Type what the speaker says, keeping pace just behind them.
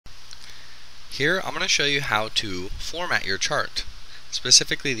Here I'm going to show you how to format your chart,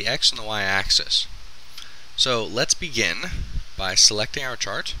 specifically the X and the Y axis. So let's begin by selecting our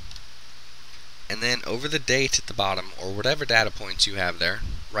chart, and then over the date at the bottom, or whatever data points you have there,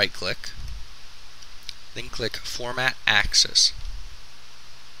 right click, then click Format Axis.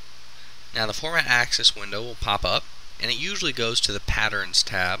 Now the Format Axis window will pop up, and it usually goes to the Patterns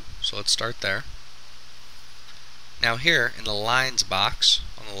tab, so let's start there. Now here in the Lines box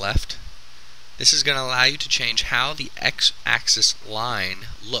on the left, this is going to allow you to change how the X-axis line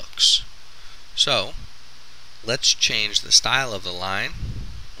looks. So let's change the style of the line.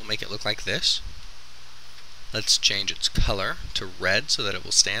 We'll make it look like this. Let's change its color to red so that it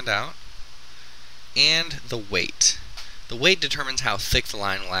will stand out. And the weight. The weight determines how thick the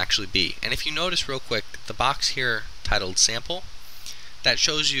line will actually be. And if you notice real quick, the box here titled Sample, that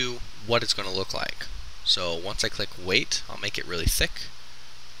shows you what it's going to look like. So once I click weight, I'll make it really thick.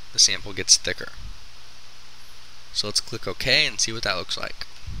 The sample gets thicker. So let's click OK and see what that looks like.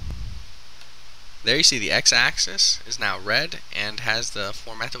 There you see the X-axis is now red and has the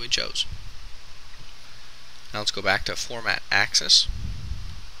format that we chose. Now let's go back to Format Axis.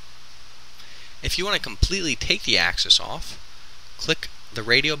 If you want to completely take the axis off, click the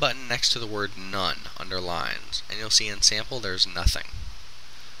radio button next to the word None under Lines, and you'll see in Sample there's nothing.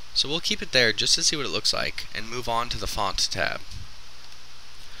 So we'll keep it there just to see what it looks like and move on to the Font tab.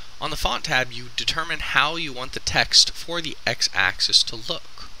 On the Font tab, you determine how you want the text for the X-axis to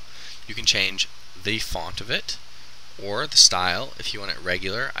look. You can change the font of it, or the style if you want it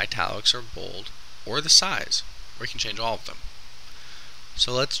regular, italics, or bold, or the size, or you can change all of them.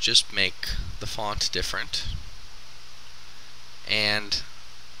 So let's just make the font different and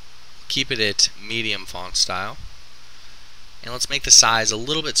keep it at medium font style. And let's make the size a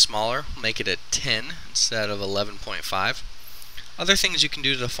little bit smaller, make it at 10 instead of 11.5. Other things you can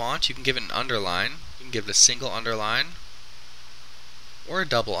do to the font, you can give it an underline, you can give it a single underline, or a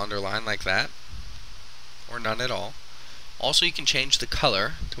double underline like that, or none at all. Also you can change the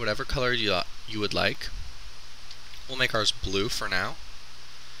color to whatever color you would like. We'll make ours blue for now.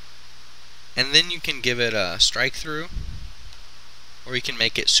 And then you can give it a strike through, or you can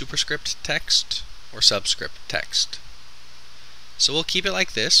make it superscript text or subscript text. So we'll keep it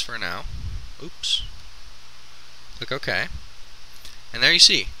like this for now. Oops. Click OK. And there you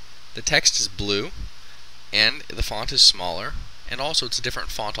see, the text is blue, and the font is smaller, and also it's a different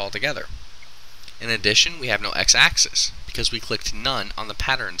font altogether. In addition, we have no X-axis, because we clicked None on the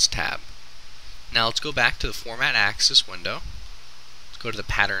Patterns tab. Now let's go back to the Format Axis window. Let's go to the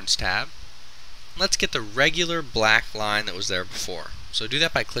Patterns tab. Let's get the regular black line that was there before. So do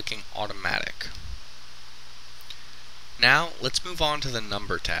that by clicking Automatic. Now let's move on to the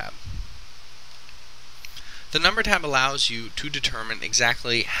Number tab. The Number tab allows you to determine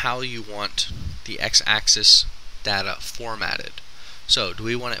exactly how you want the X-axis data formatted. So do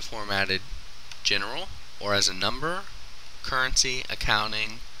we want it formatted general, or as a number, currency,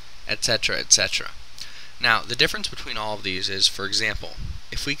 accounting, etc., etc. Now the difference between all of these is, for example,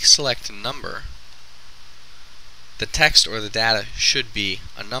 if we select a number, the text or the data should be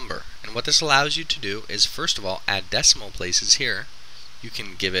a number. And what this allows you to do is, first of all, add decimal places here. You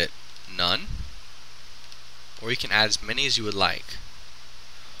can give it none, or you can add as many as you would like.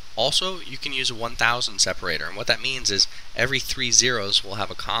 Also, you can use a 1000 separator, and what that means is every 3 zeros will have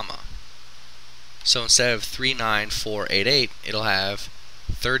a comma. So instead of 39488, it'll have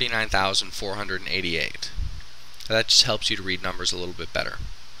 39,488. So that just helps you to read numbers a little bit better.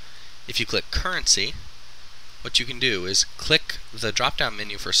 If you click Currency, what you can do is click the drop-down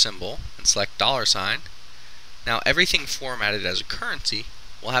menu for symbol and select $. Now everything formatted as a currency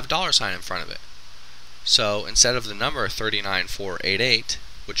will have $sign in front of it. So instead of the number 39488,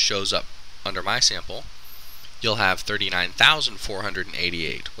 which shows up under my sample, you'll have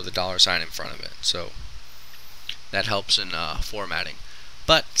 39,488 with a $sign in front of it. So that helps in formatting.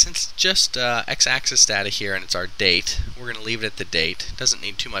 But since it's just X-axis data here and it's our date, we're going to leave it at the date. It doesn't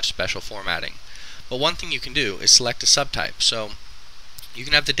need too much special formatting. But one thing you can do is select a subtype. So you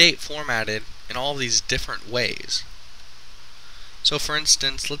can have the date formatted in all of these different ways. So for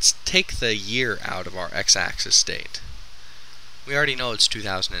instance, let's take the year out of our X-axis date. We already know it's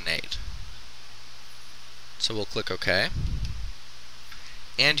 2008. So we'll click OK.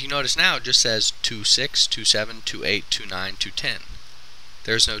 And you notice now it just says 26, 27, 28, 29, 210.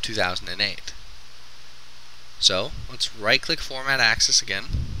 There's no 2008. So let's right-click Format Axis again.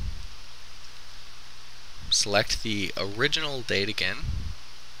 Select the original date again.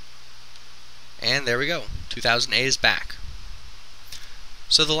 And there we go. 2008 is back.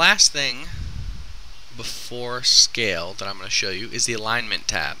 So the last thing before scale that I'm going to show you is the Alignment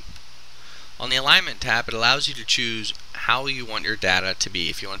tab. On the Alignment tab, it allows you to choose how you want your data to be.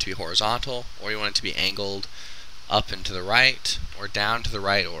 If you want it to be horizontal, or you want it to be angled up and to the right, or down to the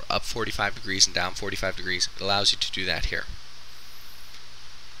right, or up 45 degrees and down 45 degrees, it allows you to do that here.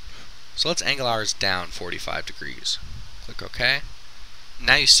 So let's angle ours down 45 degrees. Click OK.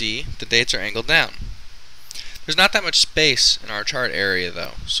 Now you see the dates are angled down. There's not that much space in our chart area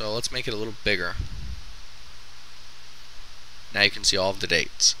though, so let's make it a little bigger. Now you can see all of the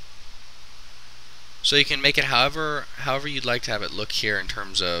dates. So you can make it however you'd like to have it look here in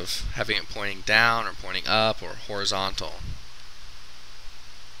terms of having it pointing down or pointing up or horizontal.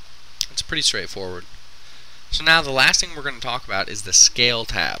 It's pretty straightforward. So now the last thing we're going to talk about is the Scale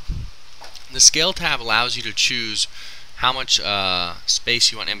tab. The Scale tab allows you to choose how much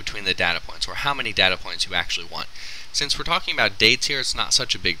space you want in between the data points, or how many data points you actually want. Since we're talking about dates here, it's not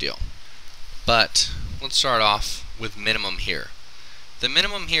such a big deal. But let's start off with minimum here. The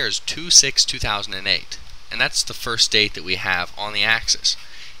minimum here is 2/6/2008, and that's the first date that we have on the axis.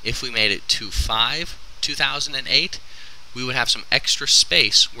 If we made it 2/5/2008, we would have some extra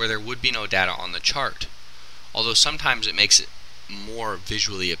space where there would be no data on the chart. Although sometimes it makes it more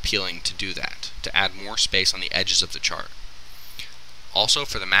visually appealing to do that, to add more space on the edges of the chart. Also,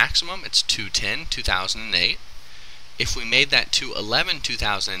 for the maximum, it's 2/10/2008. If we made that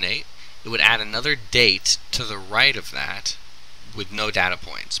 2/11/2008, it would add another date to the right of that with no data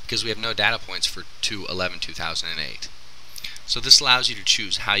points, because we have no data points for 2/11/2008. So this allows you to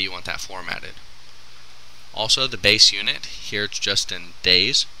choose how you want that formatted. Also, the base unit, here it's just in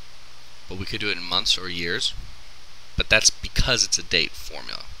days, but we could do it in months or years, but that's because it's a date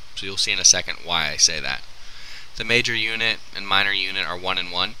formula. So you'll see in a second why I say that. The major unit and minor unit are 1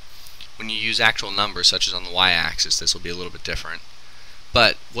 and 1. When you use actual numbers, such as on the y-axis, this will be a little bit different.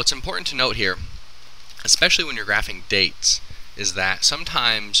 But what's important to note here, especially when you're graphing dates, is that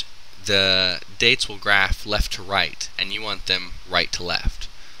sometimes the dates will graph left to right, and you want them right to left.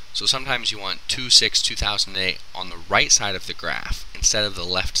 So sometimes you want 2/6/2008 on the right side of the graph instead of the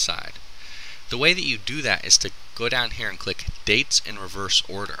left side. The way that you do that is to go down here and click Dates in Reverse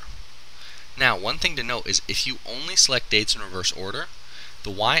Order. Now, one thing to note is if you only select Dates in Reverse Order, the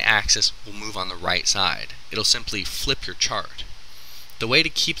y-axis will move on the right side. It'll simply flip your chart. The way to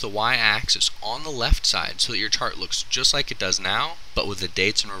keep the y-axis on the left side so that your chart looks just like it does now, but with the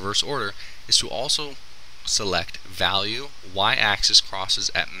dates in reverse order, is to also select Value, y-axis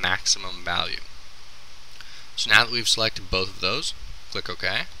crosses at maximum value. So now that we've selected both of those, click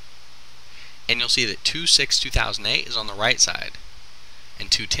OK, and you'll see that 2/6/2008 is on the right side,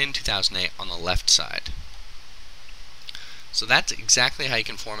 and 2/10/2008 on the left side. So that's exactly how you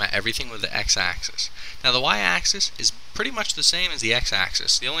can format everything with the x-axis. Now the y-axis is pretty much the same as the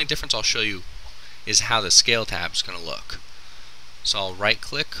x-axis. The only difference I'll show you is how the Scale tab is going to look. So I'll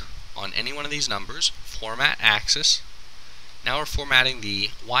right-click on any one of these numbers, Format Axis. Now we're formatting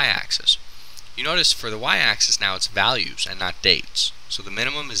the y-axis. You notice for the y-axis now it's values and not dates. So the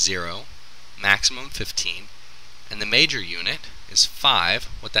minimum is 0, maximum 15, and the major unit is 5.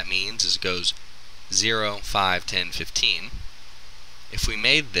 What that means is it goes 0, 5, 10, 15. If we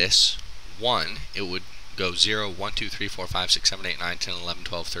made this 1, it would go 0, 1, 2, 3, 4, 5, 6, 7, 8, 9, 10, 11,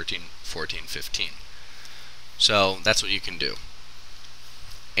 12, 13, 14, 15. So that's what you can do.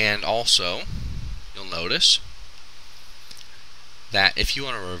 And also, you'll notice that if you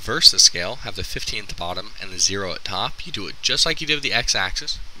want to reverse the scale, have the 15 at the bottom and the 0 at top, you do it just like you did with the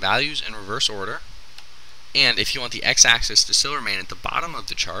x-axis, values in reverse order. And if you want the x-axis to still remain at the bottom of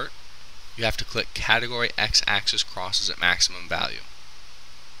the chart, you have to click Category X-axis crosses at maximum value.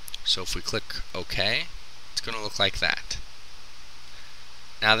 So if we click OK, it's going to look like that.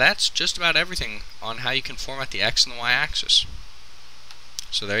 Now that's just about everything on how you can format the X and the Y axis.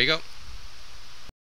 So there you go.